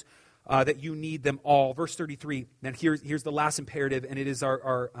knows that you need them all. Verse 33, and here's the last imperative, and it is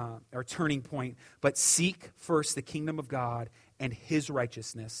our turning point. But seek first the kingdom of God and His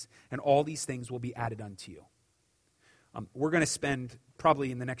righteousness, and all these things will be added unto you. We're going to spend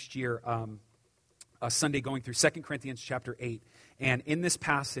probably in the next year a Sunday going through 2 Corinthians chapter 8. And in this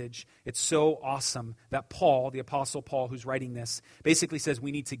passage, it's so awesome that Paul, the Apostle Paul, who's writing this, basically says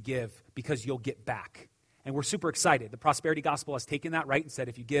we need to give because you'll get back. And we're super excited. The prosperity gospel has taken that, right, and said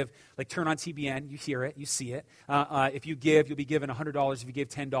if you give, like turn on TBN, you hear it, you see it. If you give, you'll be given $100. If you give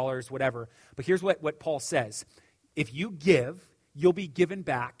 $10, whatever. But here's what Paul says. If you give, you'll be given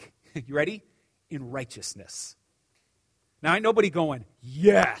back, you ready? In righteousness. Now, ain't nobody going,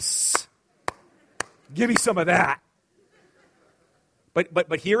 yes, give me some of that.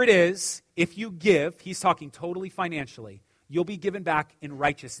 But here it is. If you give, he's talking totally financially, you'll be given back in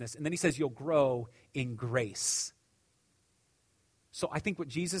righteousness. And then he says you'll grow in grace. So I think what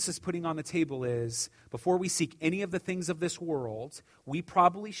Jesus is putting on the table is, before we seek any of the things of this world, we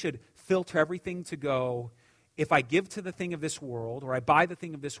probably should filter everything to go, if I give to the thing of this world, or I buy the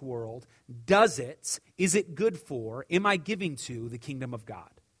thing of this world, is it good for, am I giving to the kingdom of God?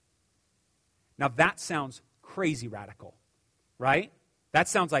 Now that sounds crazy radical, right? That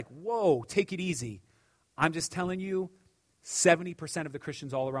sounds like, whoa, take it easy. I'm just telling you, 70% of the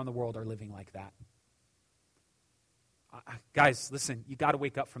Christians all around the world are living like that. Guys, listen, you got to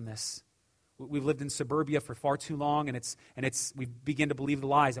wake up from this. We've lived in suburbia for far too long, and we begin to believe the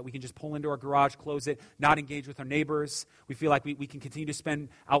lies that we can just pull into our garage, close it, not engage with our neighbors. We feel like we can continue to spend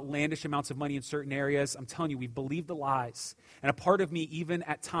outlandish amounts of money in certain areas. I'm telling you, we've believed the lies. And a part of me, even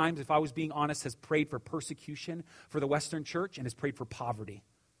at times, if I was being honest, has prayed for persecution for the Western church and has prayed for poverty.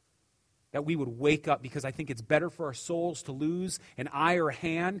 That we would wake up, because I think it's better for our souls to lose an eye or a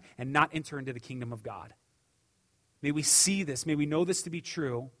hand and not enter into the kingdom of God. May we see this. May we know this to be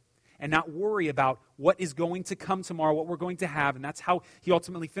true. And not worry about what is going to come tomorrow, what we're going to have. And that's how he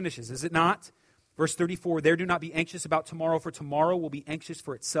ultimately finishes, is it not? Verse 34, there do not be anxious about tomorrow, for tomorrow will be anxious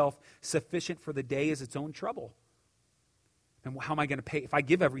for itself. Sufficient for the day is its own trouble. And how am I going to pay? If I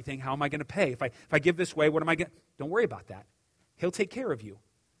give everything, how am I going to pay? If I give this way, what am I going to? Don't worry about that. He'll take care of you.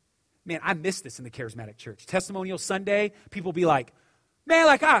 Man, I miss this in the charismatic church. Testimonial Sunday, people be like, man,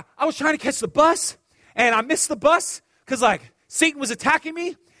 I was trying to catch the bus, and I missed the bus because, Satan was attacking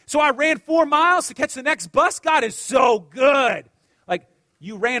me. So I ran 4 miles to catch the next bus. God is so good.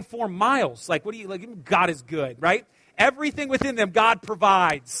 You ran 4 miles. God is good, right? Everything within them, God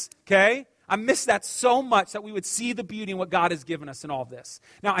provides, okay? I miss that so much, that we would see the beauty in what God has given us in all this.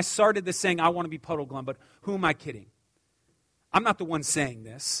 Now, I started this saying I want to be Puddle Glum, but who am I kidding? I'm not the one saying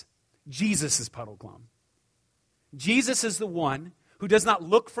this. Jesus is Puddle Glum. Jesus is the one who does not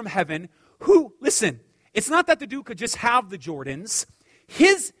look from heaven, listen, it's not that the dude could just have the Jordans.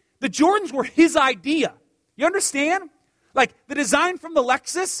 The Jordans were his idea. You understand? Like, the design from the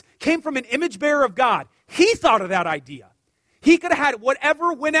Lexus came from an image bearer of God. He thought of that idea. He could have had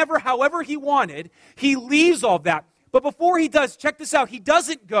whatever, whenever, however he wanted. He leaves all that. But before he does, check this out. He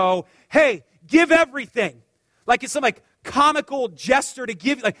doesn't go, hey, give everything. Like it's some like comical gesture to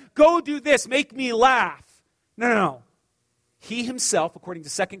give, like, go do this, make me laugh. No. He himself, according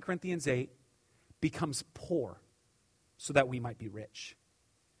to 2 Corinthians 8, becomes poor so that we might be rich.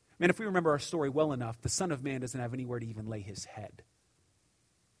 Man, if we remember our story well enough, the Son of Man doesn't have anywhere to even lay his head.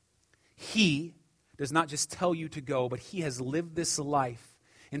 He does not just tell you to go, but he has lived this life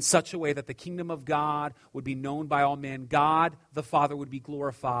in such a way that the kingdom of God would be known by all men. God, the Father, would be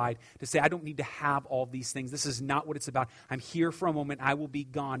glorified. To say, I don't need to have all these things. This is not what it's about. I'm here for a moment. I will be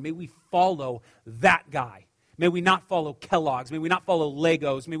gone. May we follow that guy. May we not follow Kellogg's. May we not follow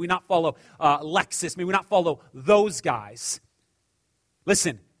Legos. May we not follow Lexus. May we not follow those guys.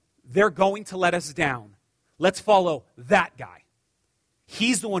 Listen, they're going to let us down. Let's follow that guy.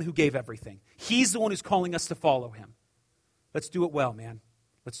 He's the one who gave everything. He's the one who's calling us to follow him. Let's do it well, man.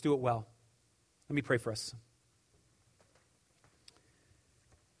 Let's do it well. Let me pray for us.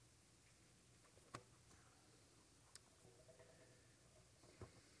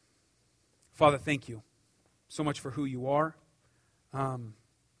 Father, thank you so much for who you are. I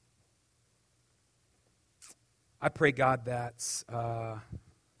pray, God, that,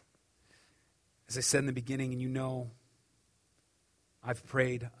 as I said in the beginning, and you know, I've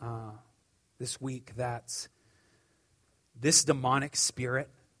prayed this week that this demonic spirit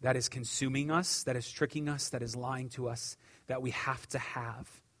that is consuming us, that is tricking us, that is lying to us, that we have to have,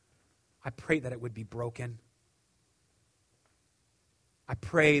 I pray that it would be broken. I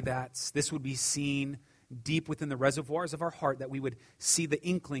pray that this would be seen deep within the reservoirs of our heart, that we would see the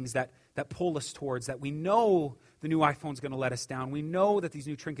inklings that pull us towards, that we know the new iPhone's going to let us down. We know that these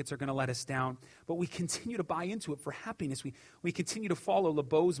new trinkets are going to let us down, but we continue to buy into it for happiness. We continue to follow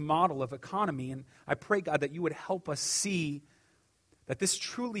LeBeau's model of economy, and I pray, God, that you would help us see that this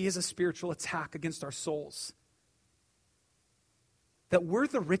truly is a spiritual attack against our souls. That we're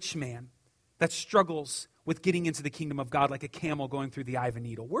the rich man that struggles with getting into the kingdom of God like a camel going through the eye of a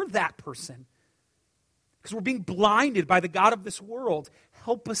needle. We're that person. Because we're being blinded by the God of this world.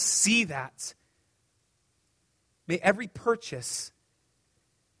 Help us see that. May every purchase,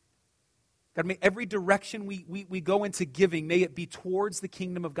 God, may every direction we go into giving, may it be towards the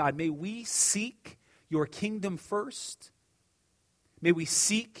kingdom of God. May we seek your kingdom first. May we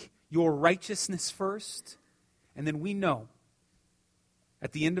seek your righteousness first. And then we know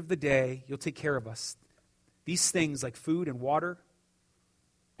at the end of the day, you'll take care of us. These things like food and water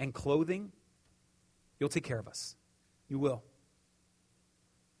and clothing, you'll take care of us. You will.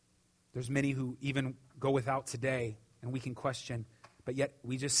 There's many who even go without today, and we can question, but yet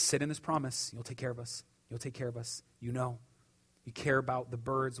we just sit in this promise. You'll take care of us. You'll take care of us. You know. You care about the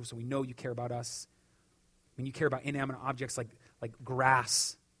birds, so we know you care about us. When you care about inanimate objects like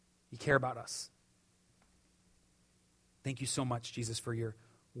grass, you care about us. Thank you so much, Jesus, for your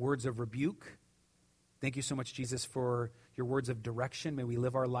words of rebuke. Thank you so much, Jesus, for your words of direction. May we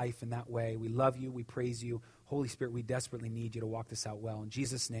live our life in that way. We love you. We praise you. Holy Spirit, we desperately need you to walk this out well. In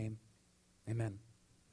Jesus' name, amen.